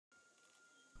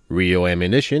Rio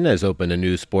Ammunition has opened a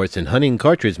new sports and hunting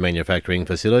cartridge manufacturing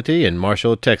facility in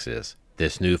Marshall, Texas.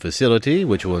 This new facility,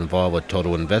 which will involve a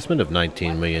total investment of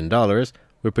 $19 million,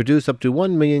 will produce up to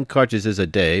 1 million cartridges a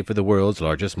day for the world's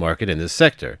largest market in this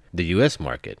sector, the U.S.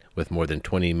 market, with more than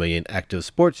 20 million active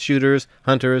sports shooters,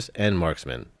 hunters, and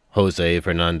marksmen. Jose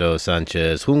Fernando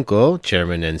Sanchez Junco,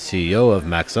 chairman and CEO of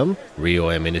MAXAM, Rio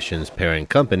Ammunition's parent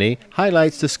company,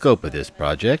 highlights the scope of this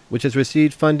project, which has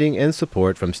received funding and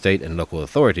support from state and local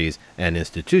authorities and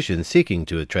institutions seeking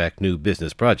to attract new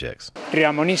business projects. Rio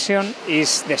Ammunition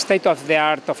is the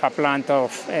state-of-the-art of a plant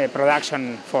of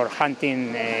production for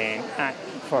hunting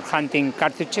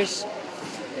cartridges,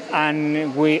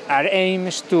 and our aim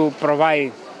is to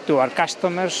provide to our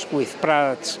customers with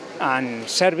products and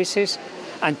services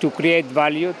and to create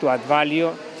value, to add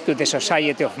value to the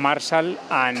society of Marshall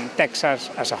and Texas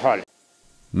as a whole.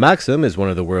 MAXAM is one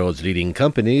of the world's leading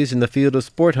companies in the field of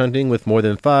sport hunting, with more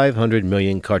than 500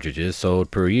 million cartridges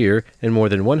sold per year in more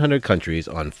than 100 countries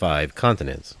on 5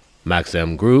 continents.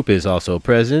 MAXAM Group is also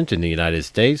present in the United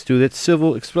States through its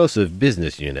Civil Explosive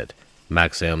Business Unit.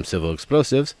 MAXAM Civil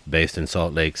Explosives, based in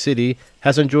Salt Lake City,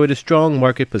 has enjoyed a strong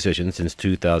market position since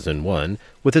 2001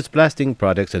 with its blasting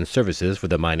products and services for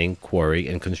the mining, quarry,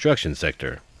 and construction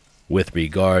sector. With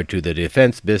regard to the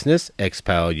defense business,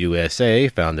 XPAL USA,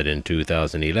 founded in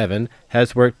 2011,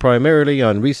 has worked primarily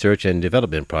on research and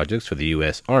development projects for the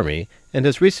U.S. Army and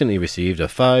has recently received a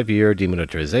 5-year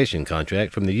demilitarization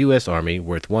contract from the U.S. Army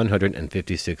worth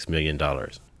 $156 million.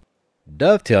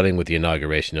 Dovetailing with the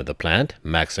inauguration of the plant,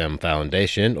 MAXAM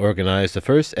Foundation organized the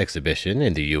first exhibition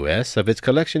in the U.S. of its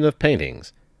collection of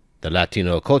paintings. The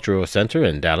Latino Cultural Center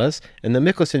in Dallas and the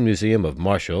Mickelson Museum of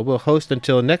Marshall will host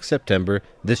until next September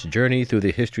this journey through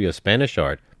the history of Spanish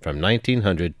art from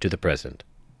 1900 to the present.